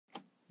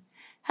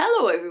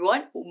Hello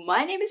everyone,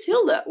 my name is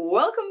Hilda.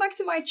 Welcome back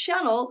to my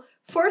channel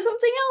for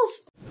something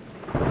else.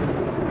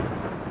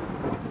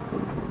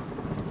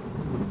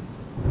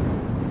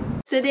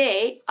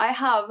 Today I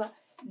have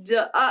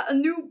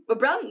a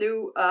brand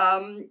new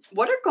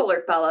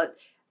watercolor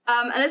palette.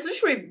 And it's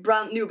literally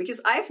brand new because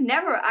I've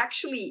never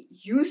actually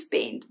used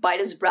paint by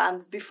this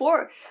brand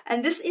before.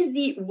 And this is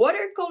the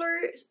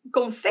Watercolor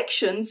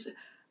Complexions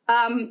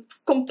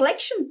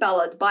Complexion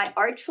palette by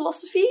Art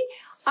Philosophy.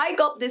 I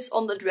got this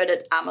on the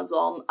dreaded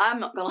Amazon.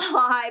 I'm not gonna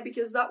lie,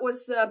 because that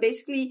was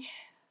basically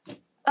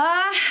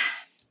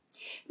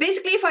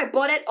if I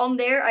bought it on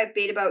there, I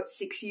paid about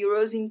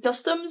 €6 in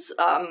customs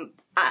on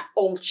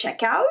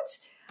checkout.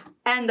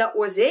 And that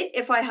was it.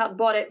 If I had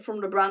bought it from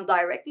the brand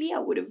directly, I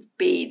would have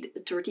paid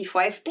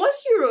 35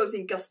 plus euros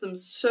in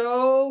customs.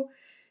 So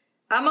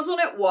Amazon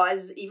it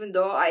was, even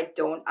though I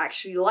don't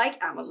actually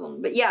like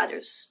Amazon. But yeah,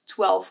 there's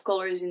 12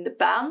 colors in the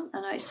pan,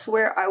 and I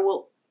swear I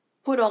will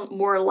put on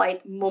more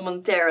light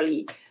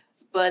momentarily.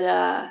 But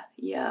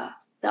yeah,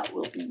 that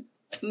will be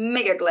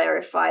mega glare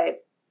if I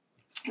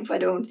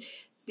don't.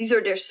 These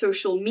are their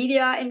social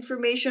media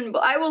information,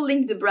 but I will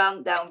link the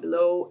brand down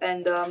below,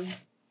 and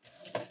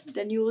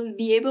then you will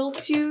be able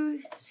to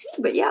see.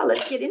 But yeah,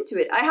 let's get into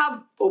it. I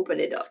have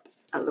opened it up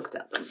and looked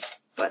at them,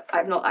 but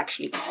I've not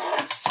actually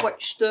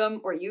swatched them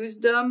or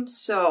used them.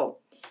 So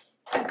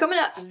I'm coming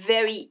at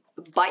very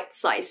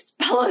bite-sized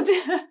palette.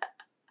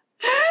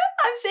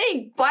 I'm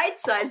saying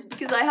bite-sized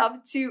because I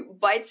have two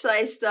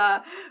bite-sized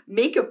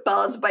makeup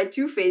palettes by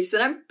Too Faced,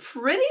 and I'm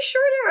pretty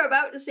sure they're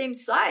about the same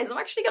size. I'm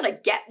actually gonna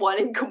get one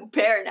and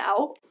compare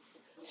now.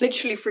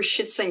 Literally for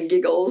shits and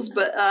giggles,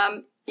 but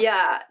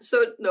yeah,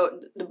 so no,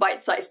 the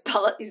bite-sized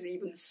palette is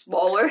even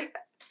smaller.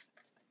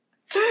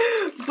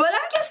 But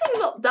I'm guessing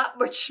not that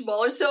much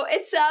smaller, so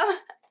it's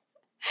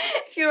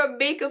if you're a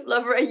makeup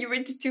lover and you're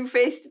into Too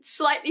Faced, it's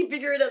slightly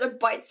bigger than a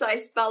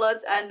bite-sized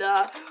palette, and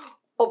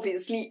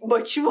obviously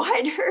much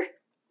wider.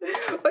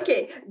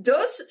 Okay,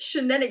 those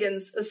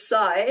shenanigans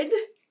aside,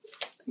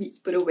 let me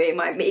put away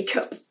my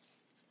makeup.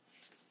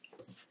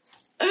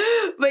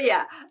 But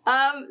yeah,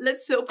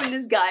 let's open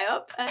this guy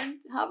up and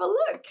have a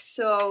look.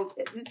 So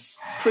it's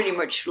pretty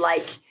much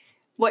like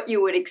what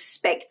you would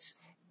expect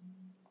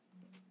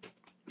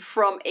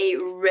from a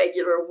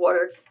regular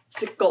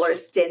watercolor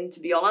tin, to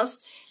be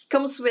honest.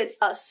 Comes with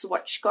a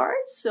swatch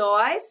card, so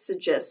I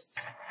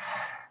suggest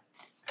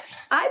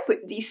I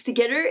put these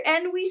together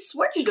and we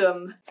swatch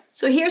them.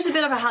 So here's a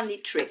bit of a handy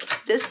trick.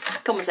 This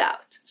comes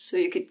out, so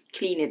you could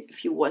clean it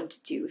if you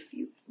wanted to, if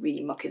you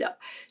really muck it up.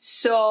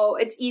 So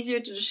it's easier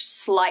to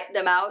just slide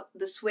them out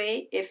this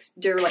way if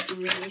they're like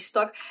really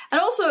stuck.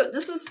 And also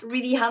this is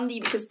really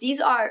handy because these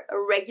are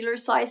regular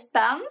sized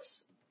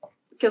pans.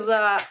 Because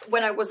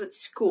when I was at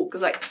school,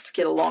 because I took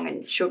it along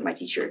and showed my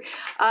teacher.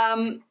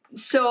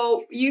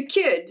 So you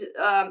could,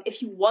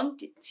 if you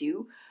wanted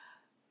to,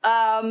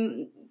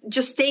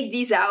 just take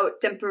these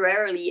out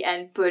temporarily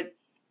and put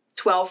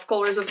 12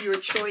 colors of your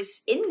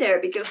choice in there,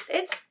 because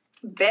it's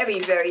very,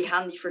 very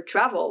handy for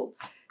travel.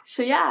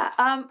 So yeah,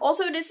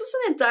 also this is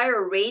an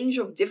entire range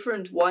of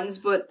different ones,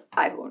 but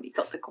I've only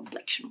got the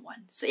complexion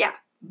one. So yeah,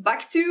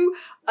 back to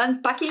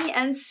unpacking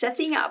and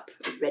setting up,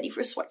 ready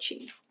for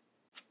swatching.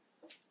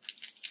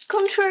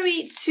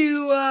 Contrary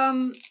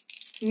to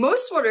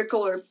most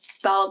watercolor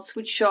palettes,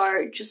 which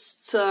are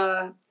just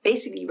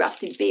basically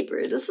wrapped in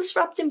paper, this is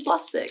wrapped in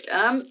plastic.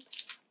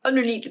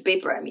 Underneath the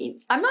paper, I mean.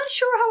 I'm not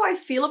sure how I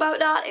feel about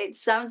that. It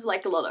sounds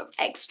like a lot of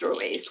extra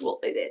waste. Well,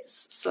 it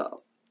is,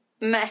 so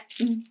meh.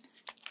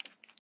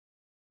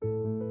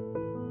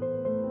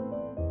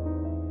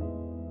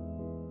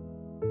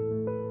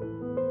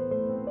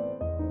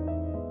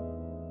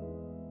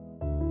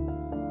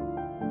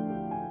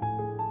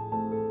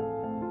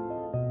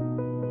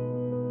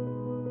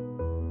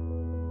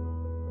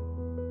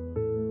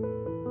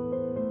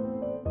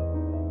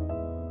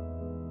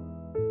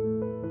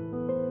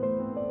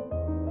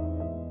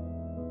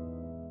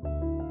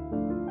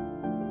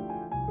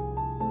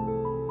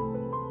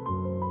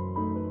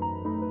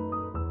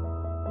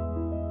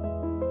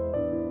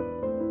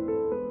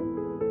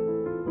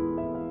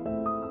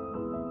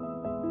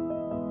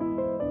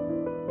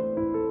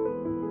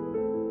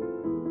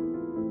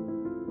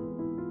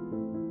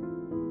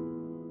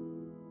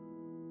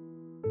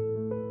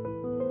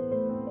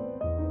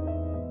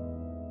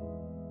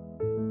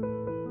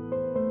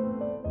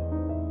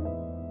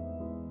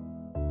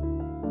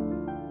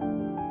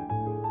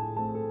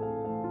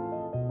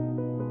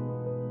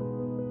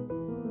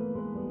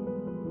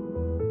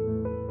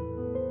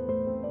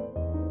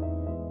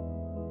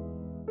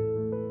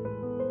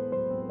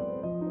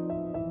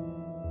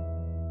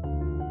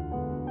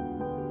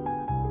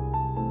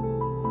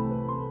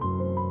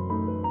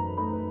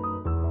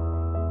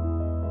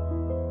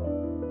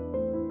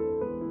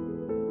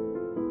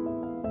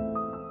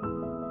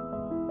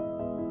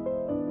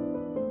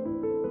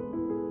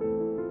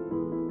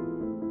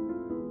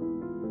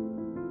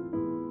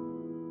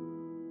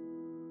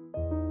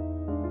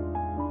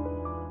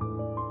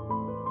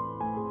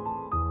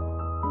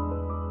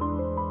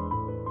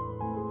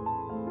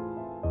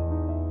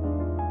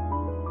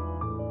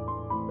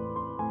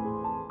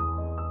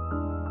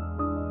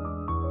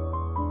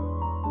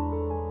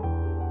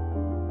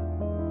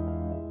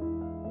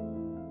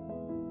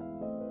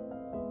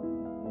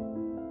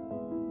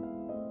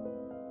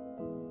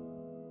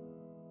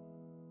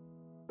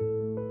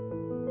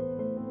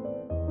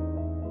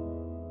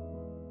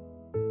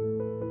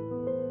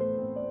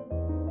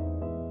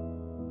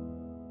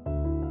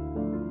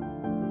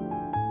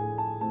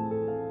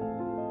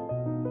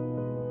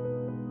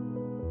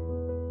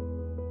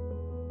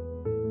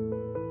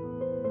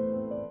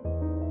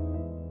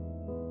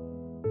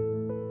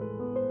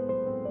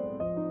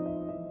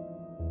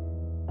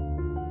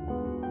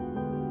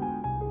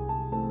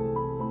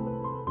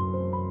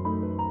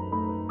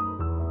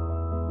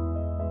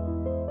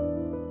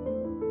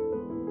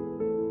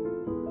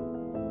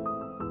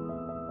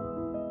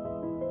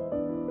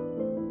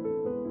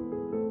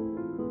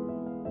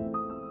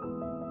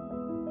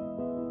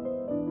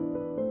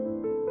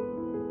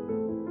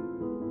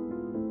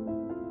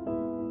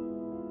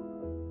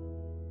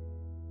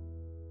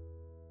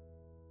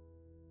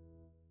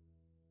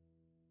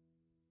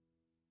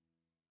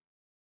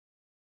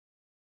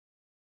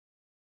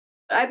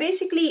 I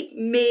basically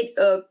made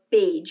a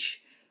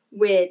page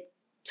with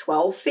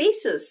 12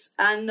 faces,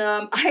 and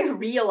I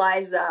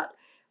realized that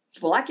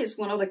black is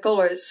one of the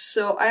colors,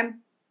 so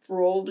I'm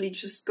probably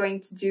just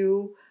going to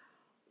do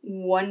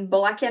one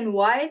black and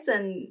white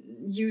and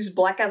use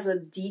black as a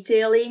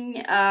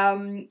detailing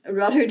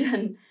rather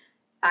than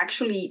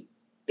actually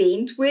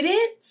paint with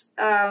it.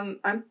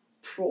 I'm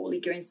probably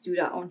going to do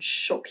that on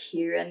chalk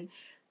here, and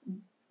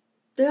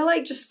they're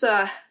like just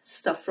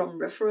stuff from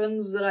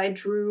reference that I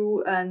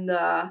drew, and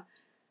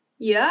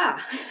yeah,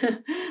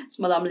 it's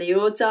Madame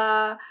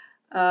Leota,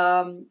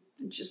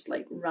 just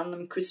like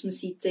random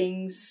Christmassy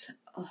things.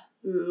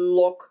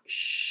 Lock,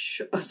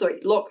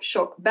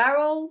 shock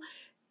barrel,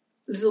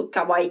 little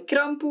kawaii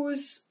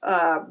Krampus,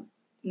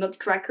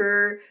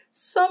 Nutcracker,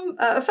 some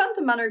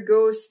Phantom Manor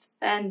ghost,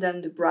 and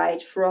then the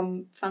bride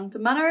from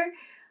Phantom Manor,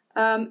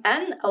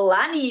 and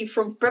Lani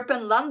from Prep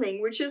and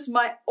Landing, which is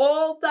my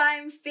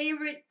all-time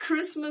favorite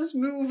Christmas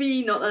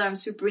movie. Not that I'm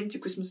super into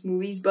Christmas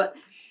movies, but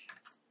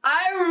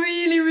I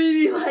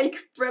really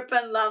like Prep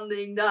and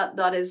Landing.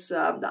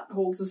 That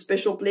holds a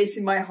special place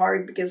in my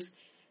heart because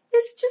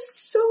it's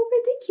just so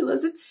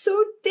ridiculous. It's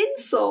so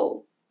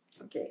tinsel.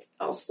 Okay,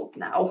 I'll stop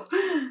now.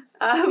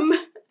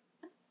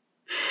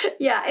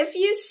 Yeah, if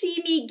you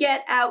see me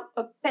get out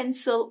a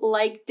pencil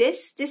like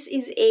this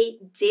is a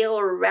Dale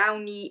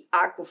Rowney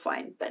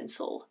Aquafine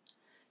pencil.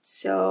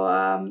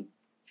 So,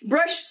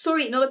 brush,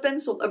 sorry, not a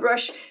pencil, a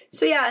brush.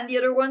 So yeah, and the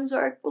other ones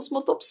are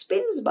Cosmotop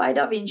Spins by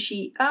Da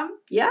Vinci.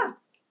 Yeah,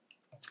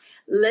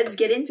 let's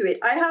get into it.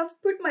 I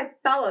have put my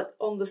palette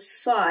on the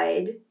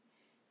side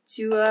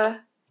to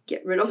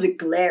get rid of the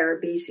glare,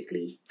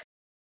 basically.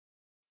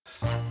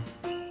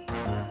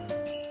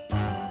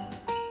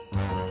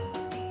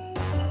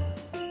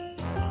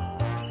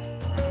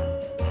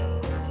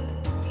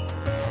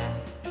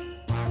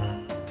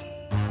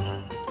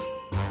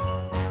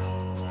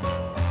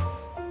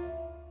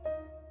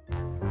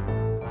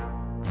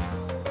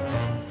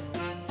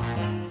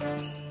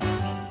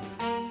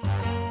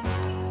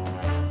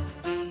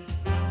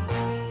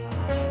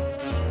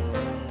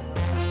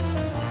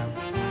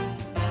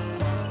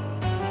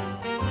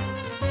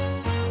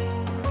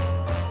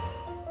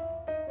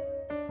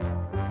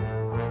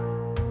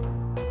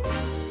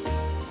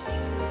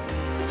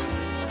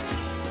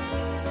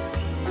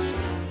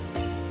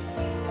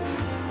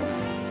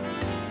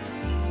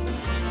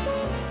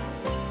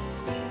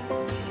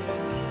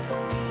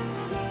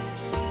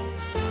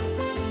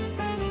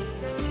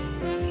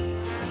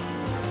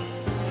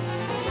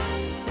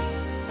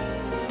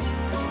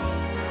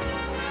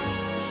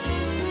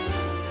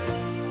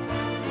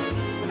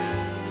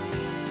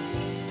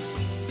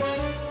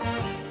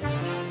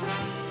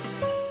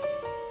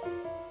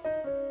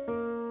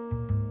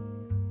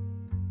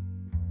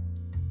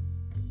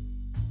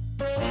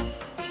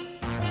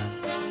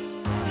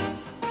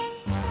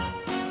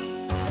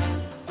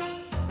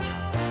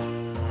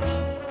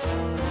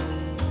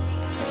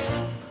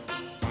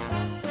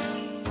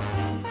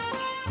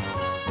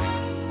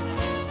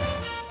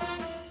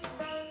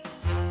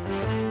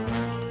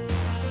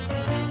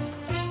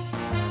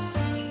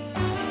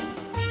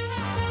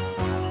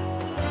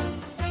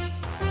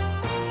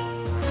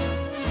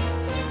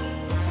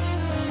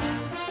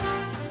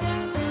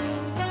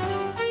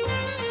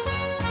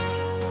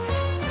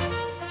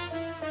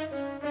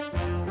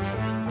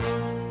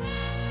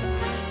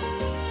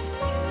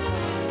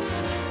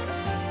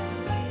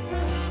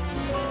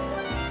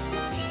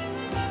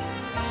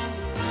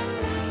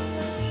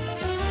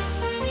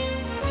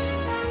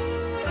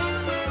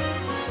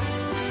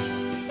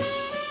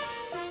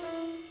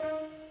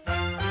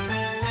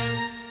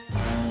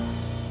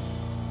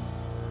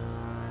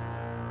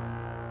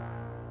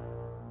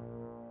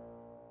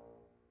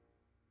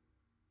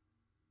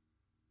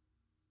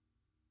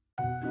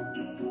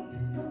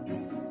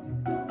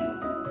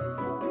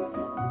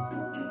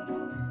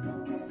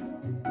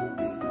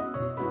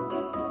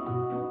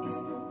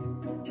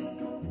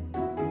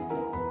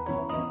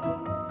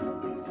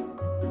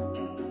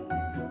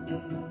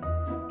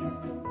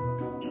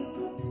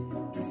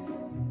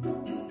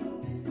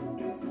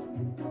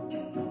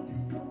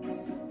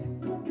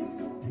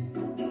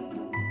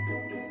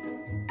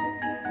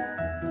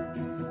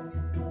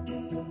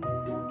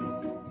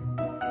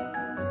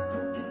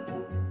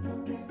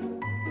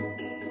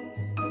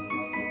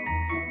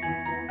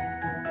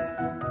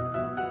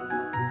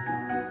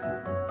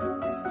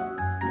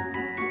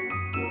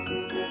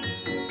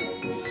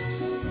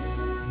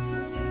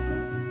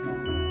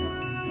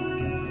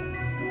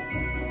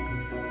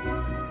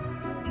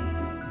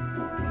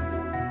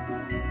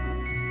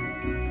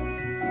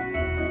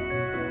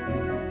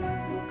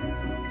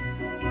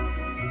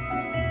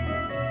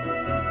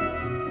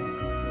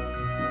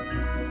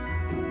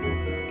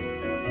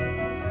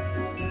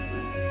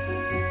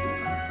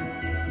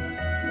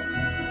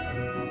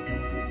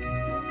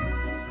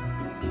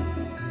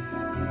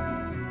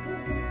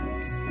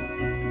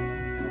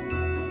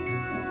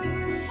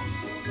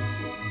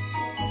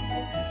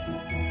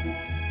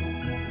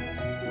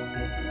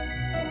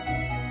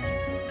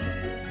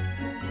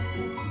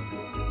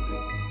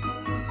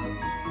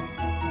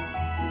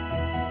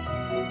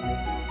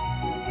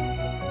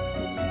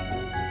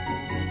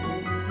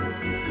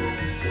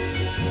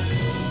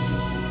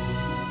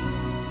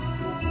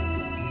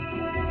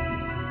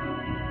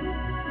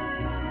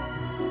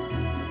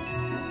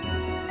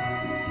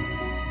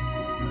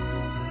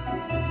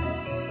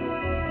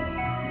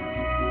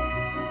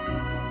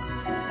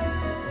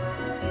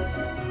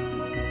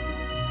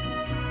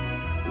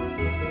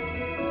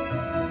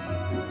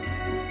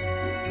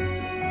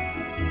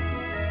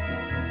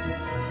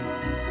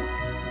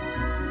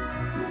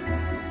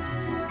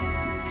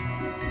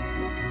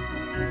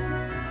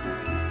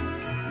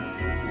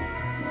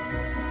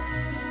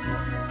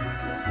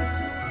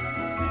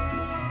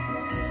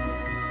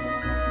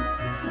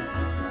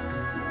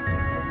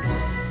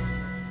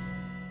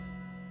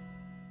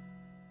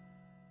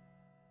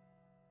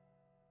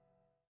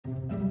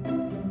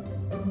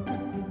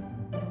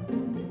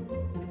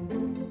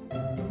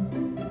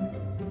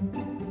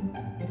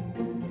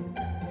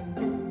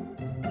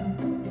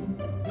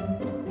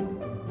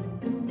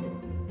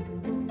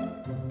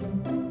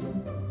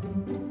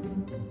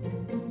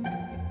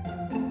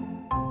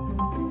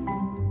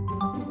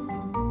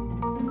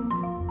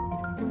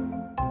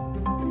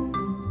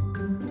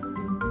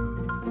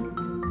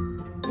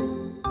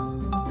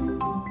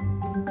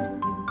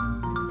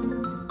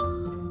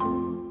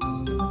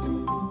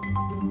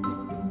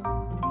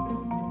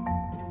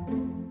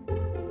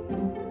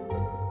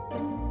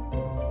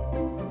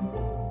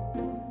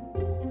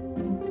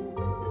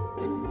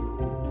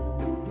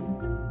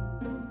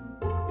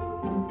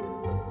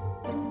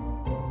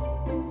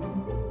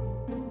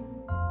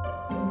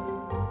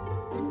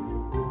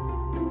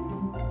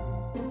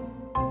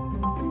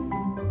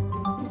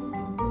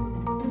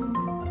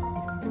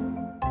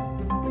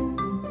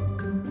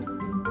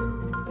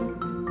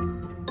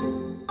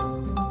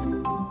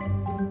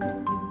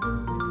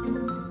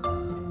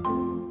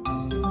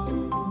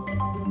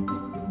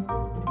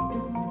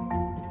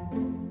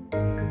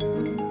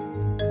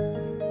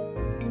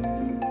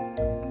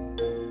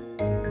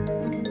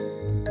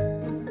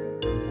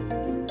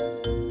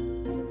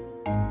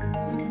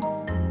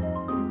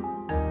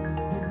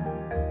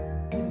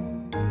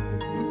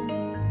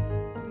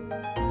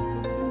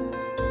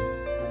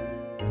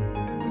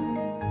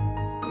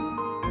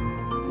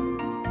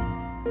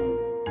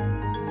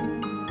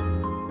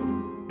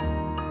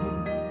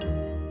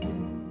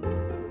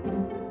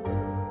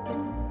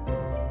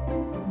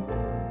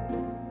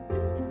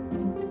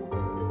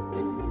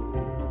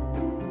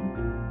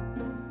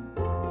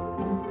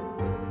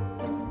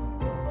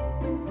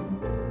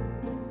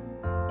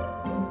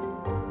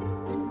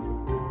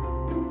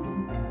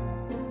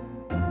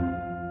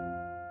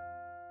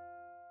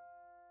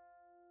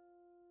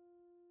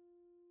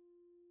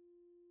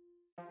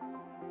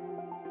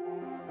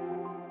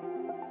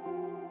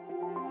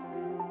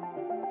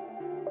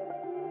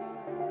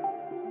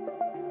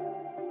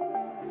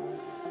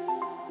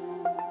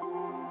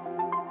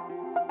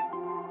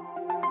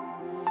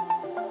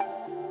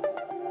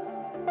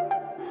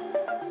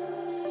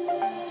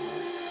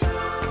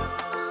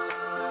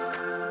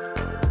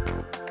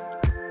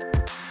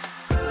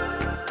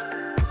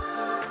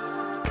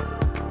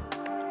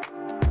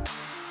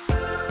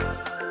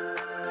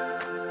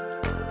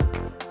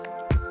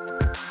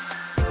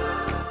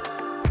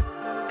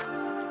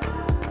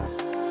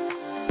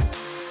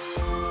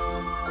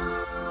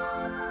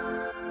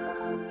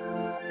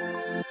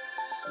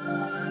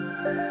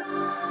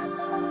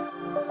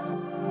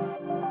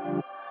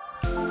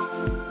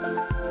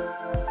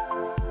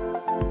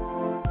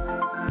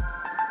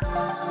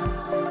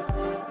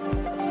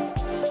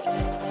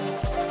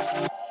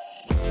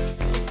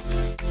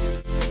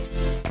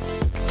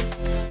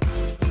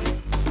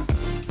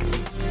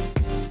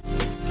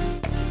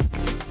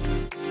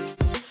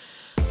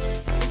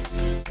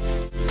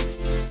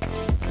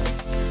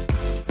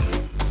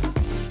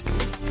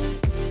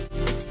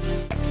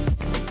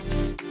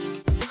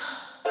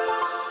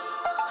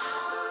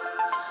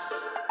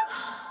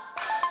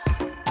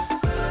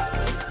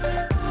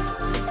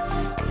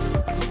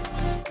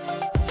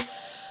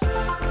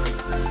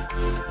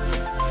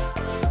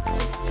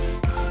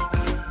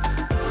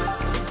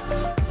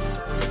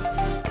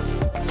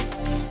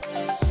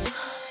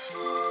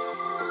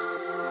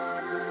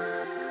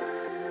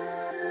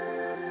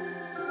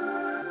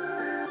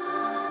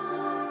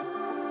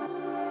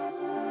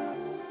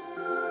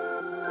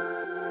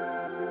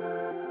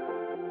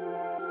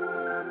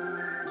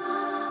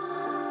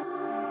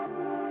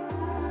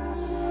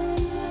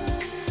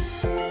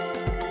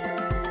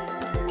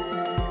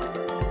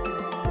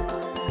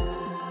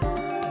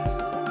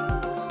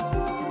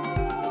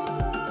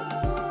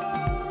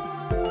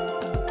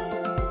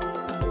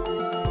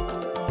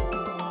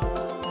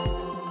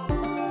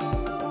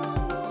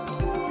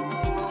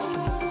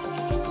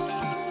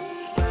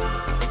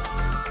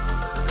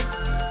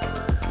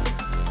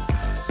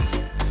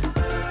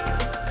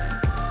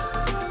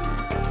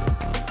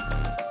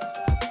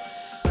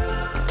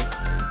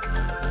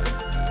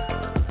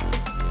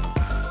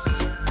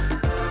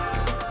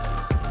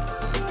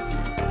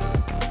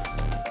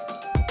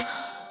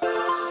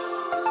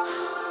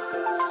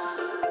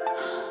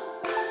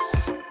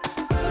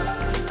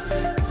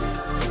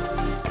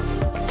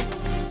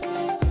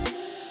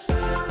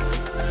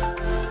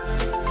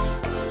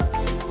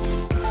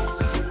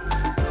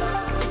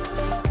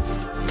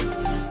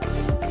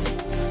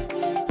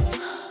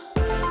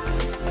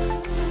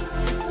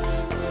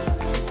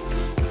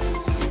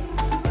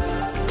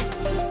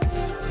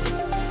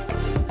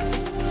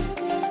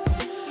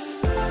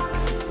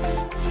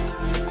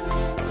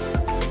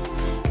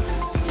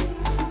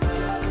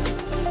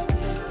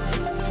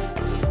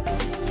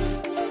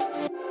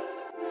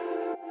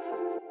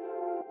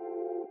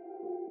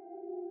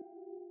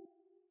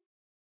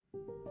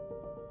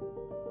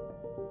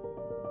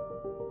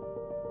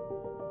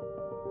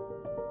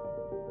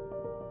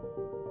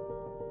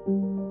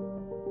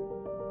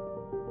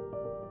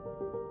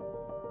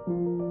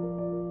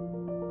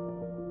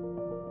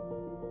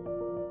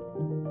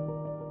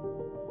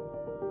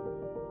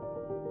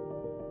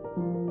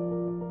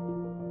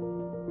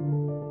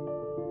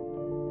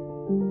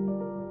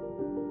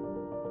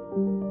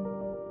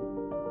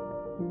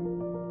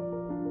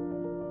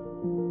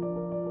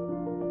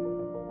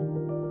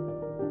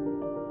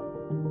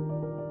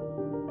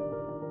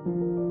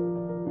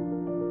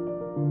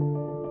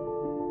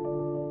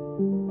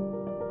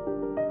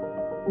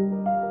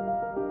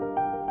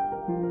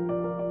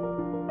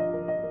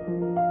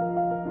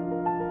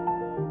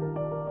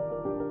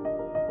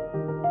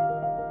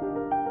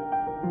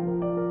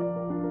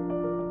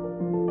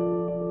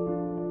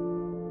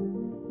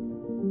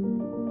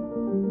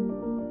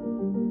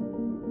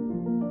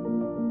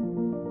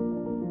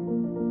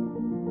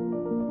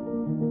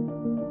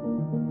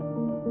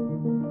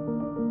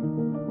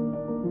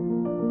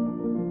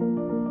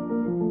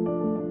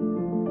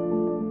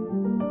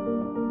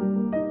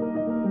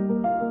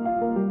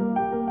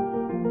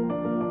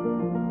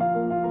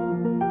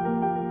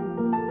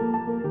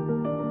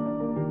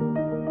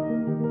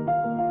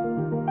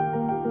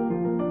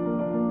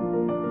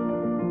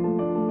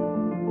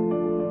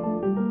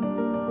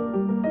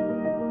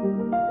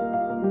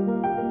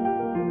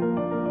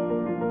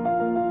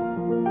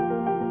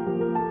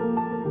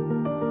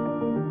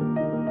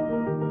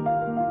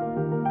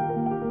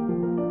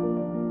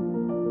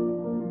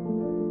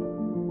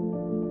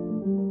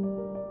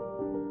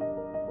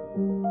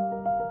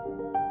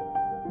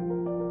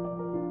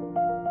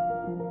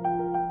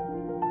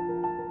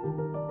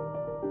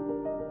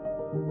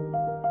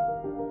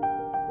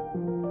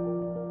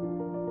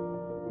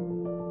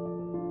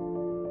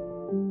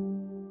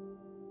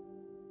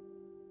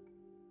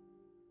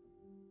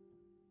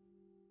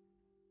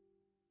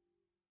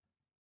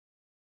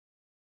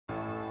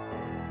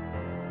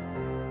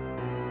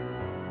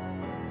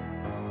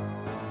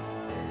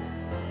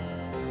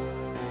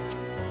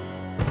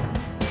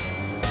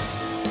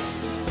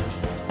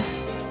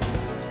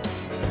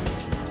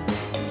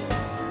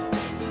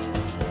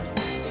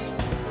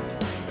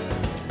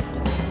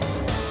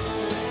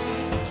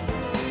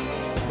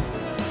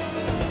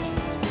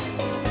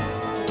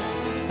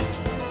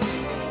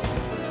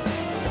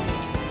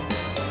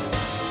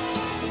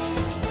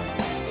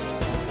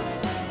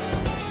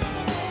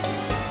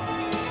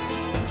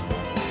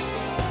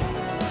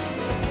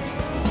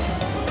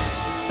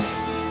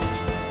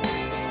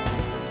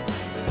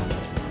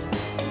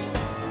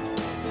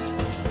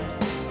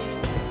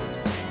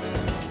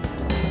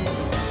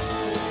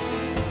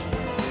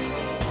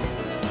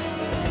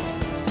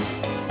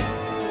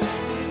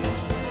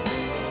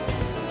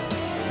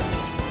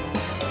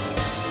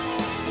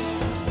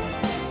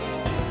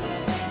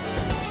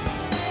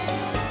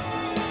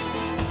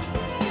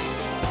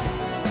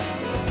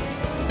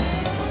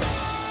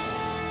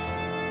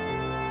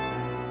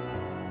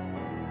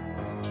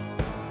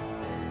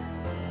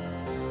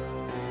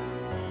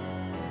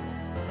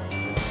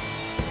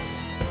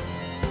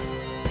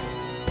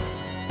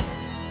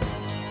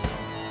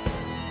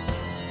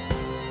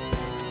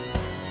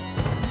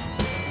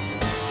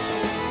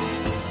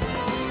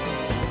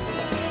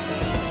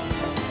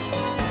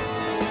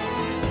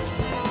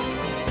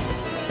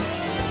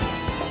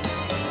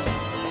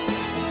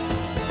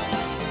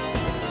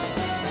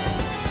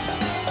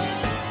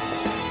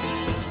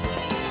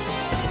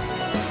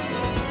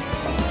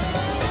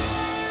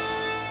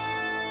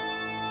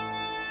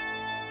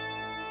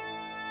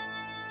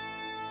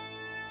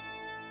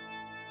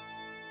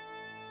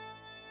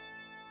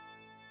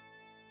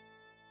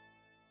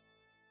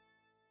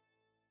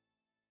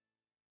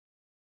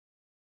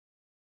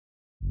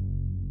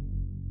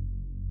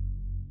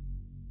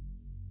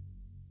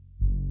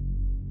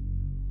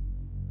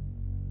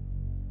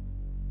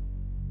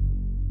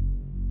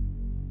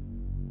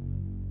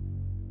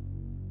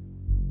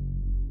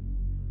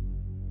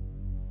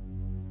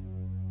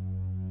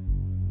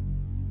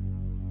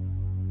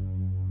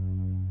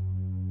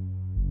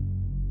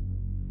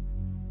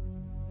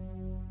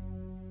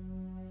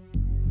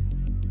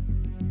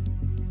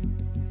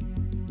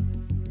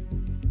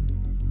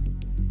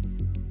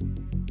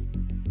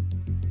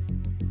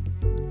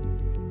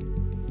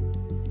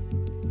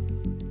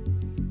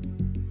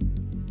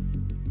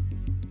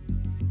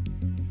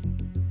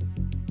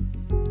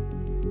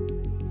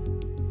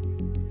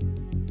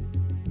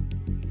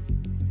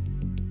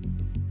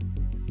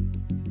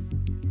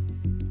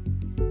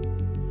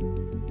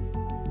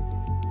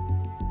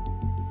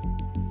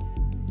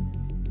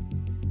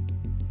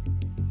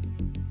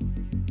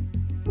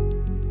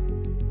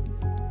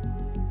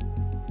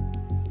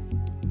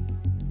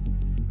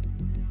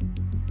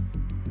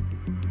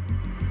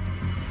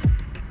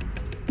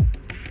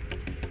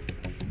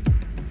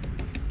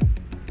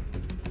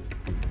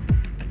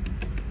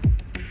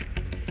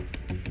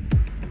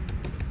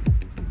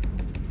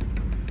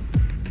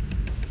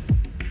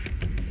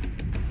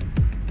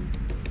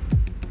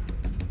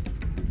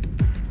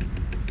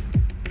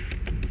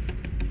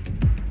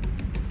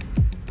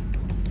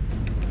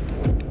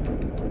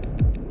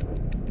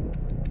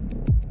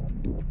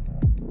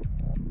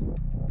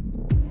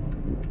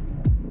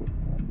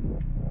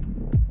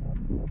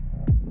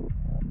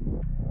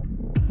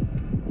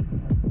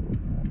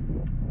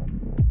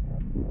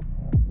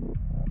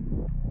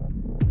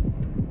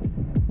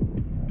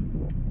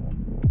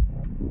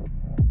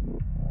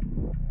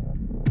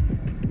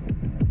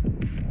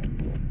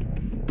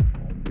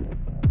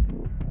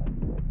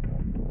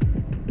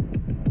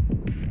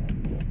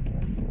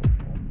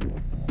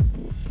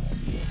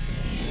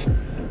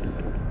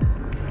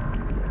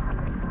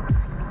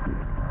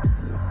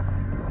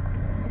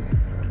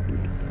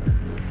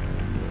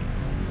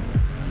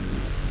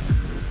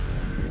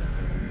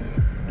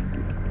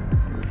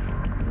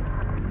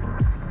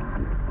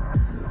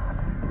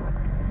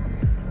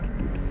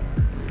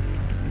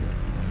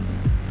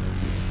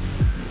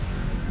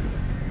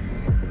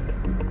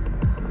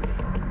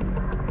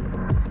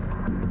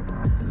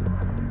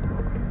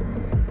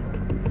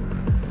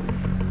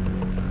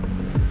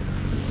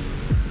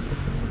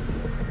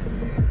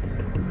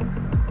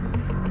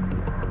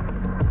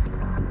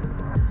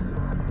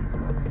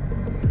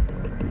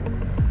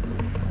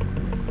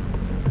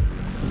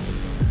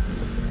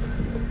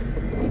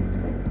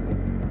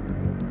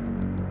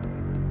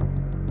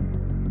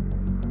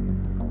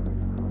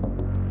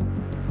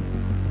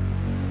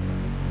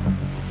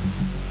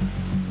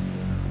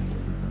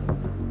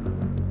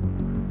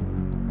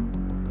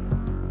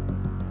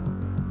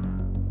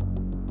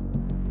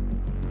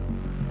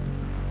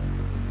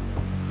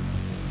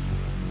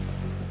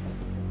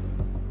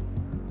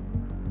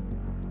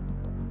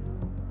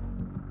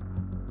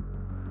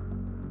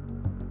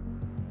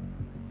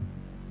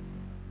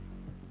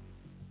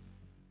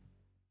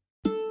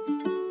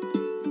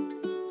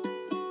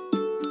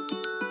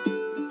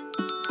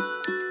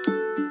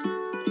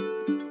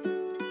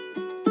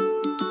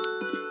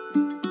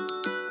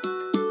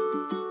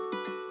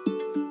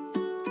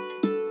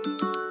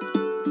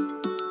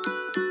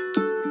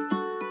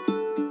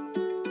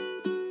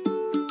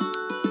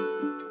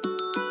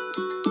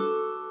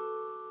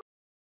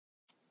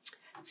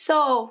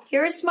 So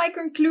here's my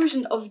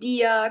conclusion of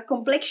the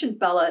complexion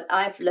palette.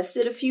 I've left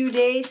it a few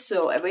days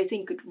so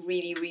everything could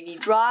really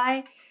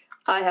dry.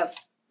 I have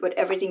put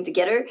everything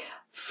together.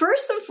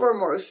 First and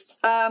foremost,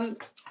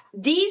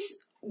 these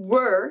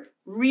were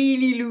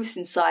really loose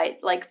inside,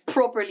 like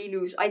properly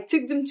loose. I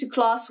took them to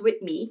class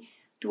with me.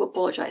 Do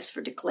apologize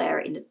for the glare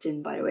in the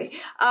tin, by the way.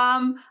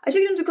 I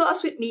took them to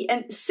class with me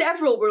and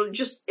several were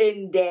just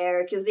in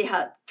there because they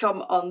had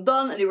come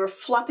undone and they were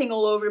flapping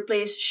all over the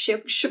place,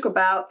 shook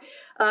about,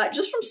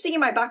 just from sticking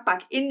my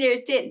backpack in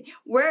their tin.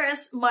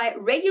 Whereas my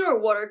regular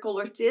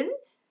watercolor tin,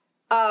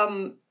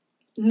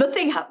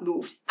 nothing had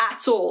moved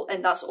at all.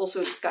 And that's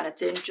also this kind of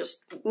tin,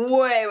 just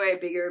way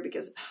bigger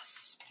because it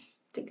has,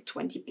 I think,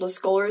 20 plus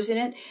colors in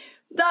it.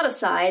 That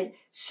aside,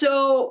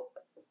 so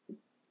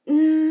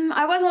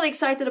I wasn't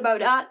excited about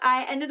that.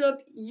 I ended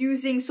up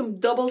using some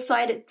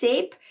double-sided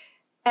tape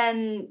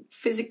and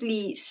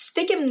physically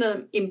sticking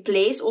them in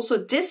place. Also,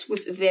 this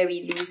was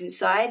very loose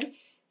inside.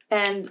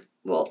 And,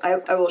 well,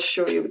 I will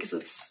show you because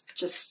it's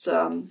just...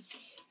 I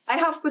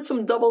have put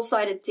some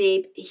double-sided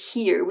tape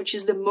here, which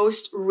is the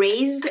most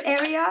raised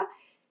area,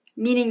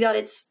 meaning that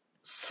it's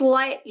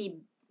slightly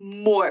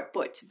more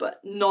put, but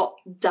not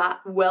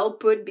that well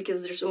put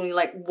because there's only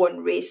like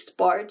one raised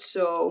part,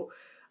 so...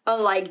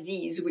 Unlike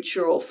these, which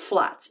are all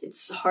flat,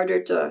 it's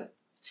harder to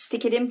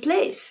stick it in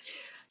place.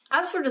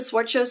 As for the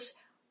swatches,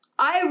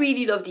 I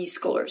really love these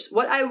colors.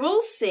 What I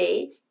will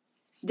say,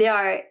 they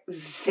are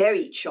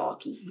very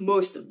chalky,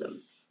 most of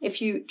them.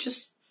 If you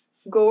just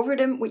go over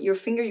them with your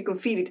finger, you can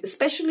feel it.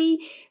 Especially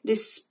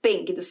this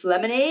pink, this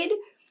lemonade,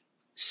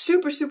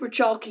 super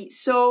chalky.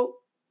 So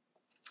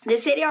they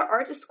say they are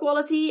artist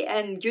quality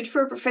and good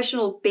for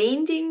professional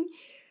painting.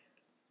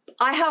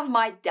 I have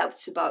my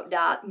doubts about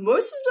that.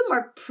 Most of them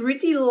are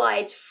pretty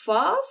light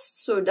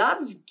fast, so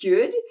that's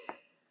good.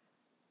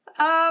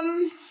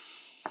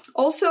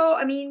 Also,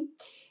 I mean,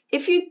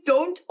 if you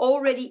don't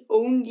already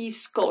own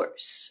these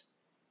colors,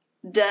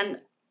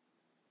 then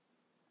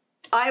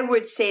I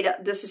would say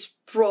that this is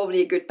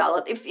probably a good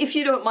palette. If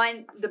you don't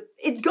mind,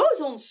 it goes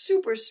on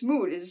super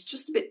smooth. It's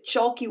just a bit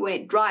chalky when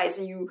it dries,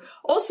 and you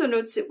also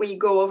notice it when you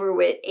go over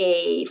with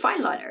a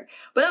fine liner.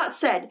 But that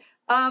said,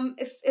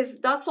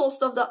 if that's all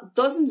stuff that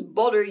doesn't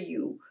bother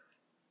you,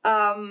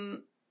 I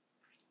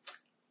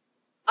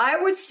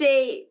would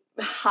say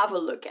have a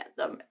look at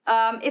them.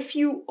 If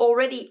you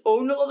already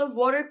own a lot of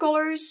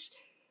watercolors,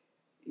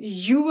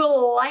 you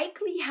will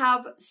likely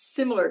have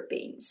similar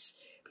paints.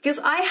 Because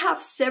I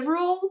have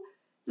several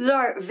that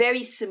are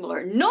very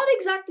similar. Not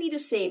exactly the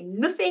same.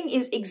 Nothing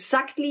is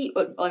exactly,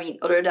 I mean,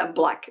 other than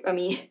black. I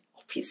mean,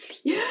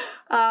 obviously.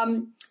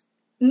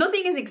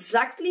 Nothing is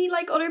exactly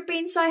like other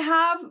paints I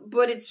have,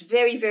 but it's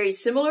very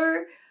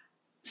similar.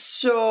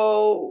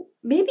 So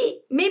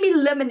maybe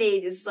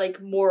lemonade is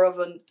like more of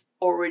an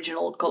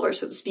original color,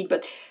 so to speak.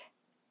 But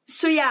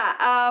so yeah,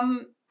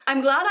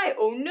 I'm glad I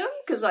own them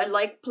because I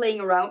like playing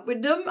around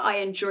with them. I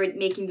enjoyed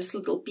making this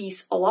little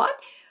piece a lot.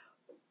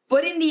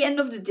 But in the end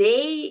of the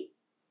day,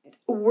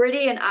 were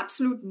they an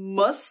absolute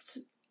must?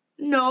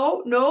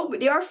 No, but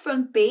they are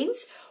fun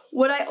paints.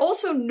 What I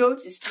also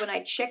noticed when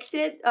I checked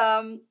it,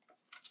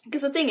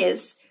 because the thing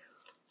is,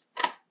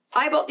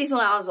 I bought these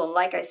on Amazon,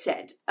 like I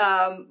said,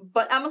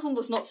 but Amazon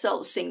does not sell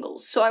the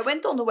singles. So I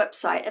went on the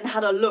website and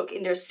had a look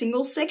in their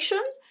singles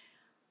section,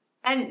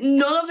 and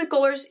none of the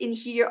colors in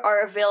here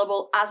are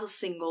available as a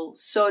single.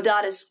 So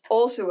that is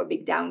also a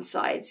big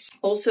downside.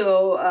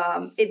 Also,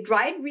 it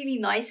dried really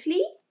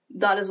nicely.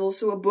 That is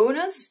also a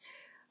bonus.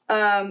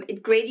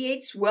 It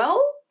gradiates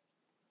well.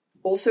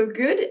 Also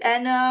good.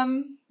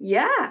 And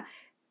yeah.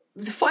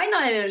 The fine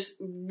liners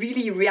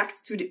really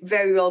reacted to it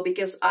very well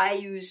because I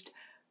used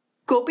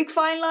Copic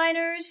fine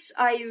liners,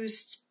 I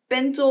used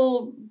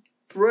Pentel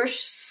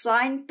brush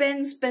sign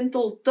pens,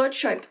 Pentel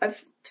Touch.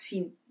 I've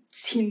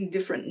seen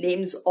different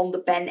names on the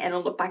pen and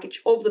on the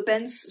package of the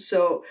pens,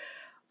 so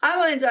I'm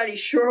not entirely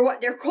sure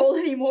what they're called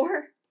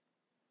anymore.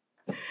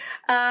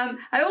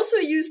 I also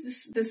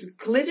used this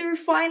glitter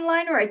fine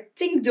liner. I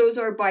think those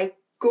are by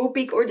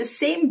Copic or the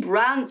same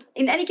brand.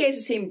 In any case,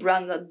 the same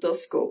brand that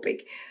does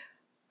Copic.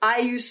 I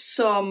used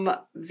some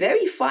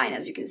very fine,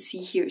 as you can see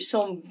here,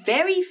 some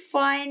very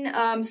fine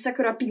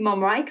Sakura Pigma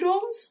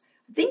microns.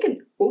 I think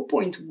an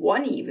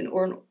 0.1 even,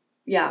 or an,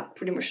 yeah,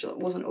 pretty much that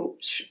wasn't,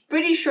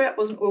 pretty sure that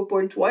was an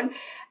 0.1.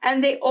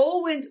 And they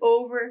all went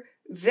over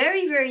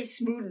very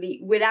smoothly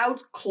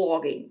without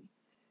clogging.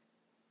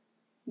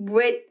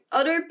 With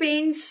other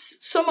paints,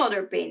 some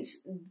other paints,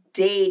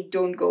 they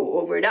don't go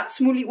over that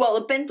smoothly. Well,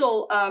 the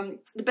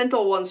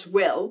Pentel ones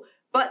will,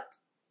 but,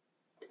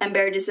 and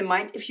bear this in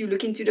mind, if you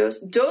look into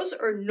those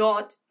are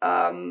not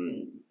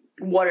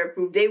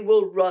waterproof. They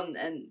will run,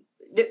 and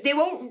they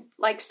won't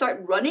like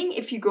start running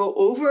if you go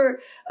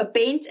over a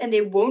paint, and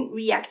they won't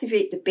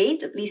reactivate the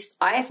paint. At least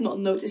I have not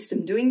noticed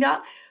them doing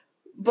that.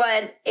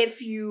 But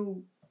if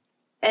you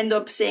end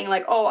up saying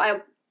like,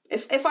 oh,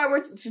 if I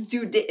were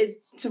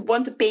to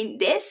want to paint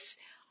this,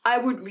 I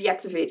would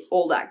reactivate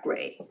all that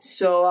gray.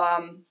 So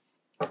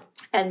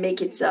and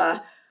make it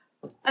a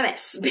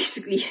mess,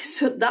 basically.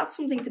 So that's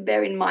something to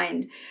bear in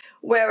mind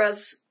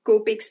whereas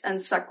Copics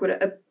and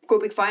Sakura,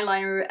 Copic Fine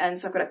Liner and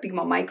Sakura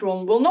Pigma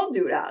Micron will not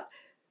do that.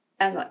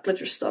 And that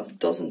glitter stuff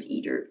doesn't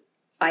either,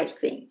 I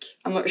think.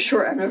 I'm not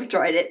sure, I've never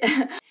tried it.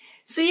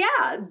 So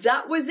yeah,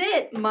 that was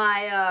it.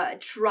 My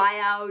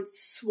tryout,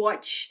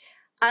 swatch,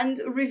 and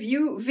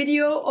review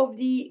video of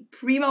the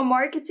Prima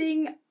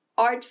Marketing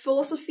Art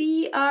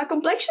Philosophy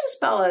Complexions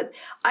palette.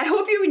 I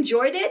hope you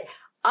enjoyed it.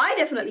 I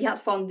definitely had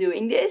fun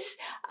doing this.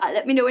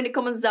 Let me know in the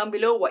comments down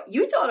below what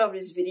you thought of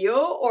this video,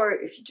 or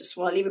if you just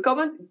want to leave a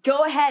comment,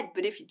 go ahead.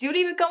 But if you do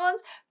leave a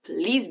comment,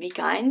 please be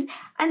kind,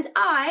 and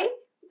I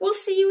will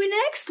see you in the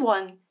next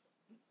one.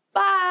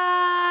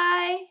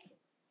 Bye!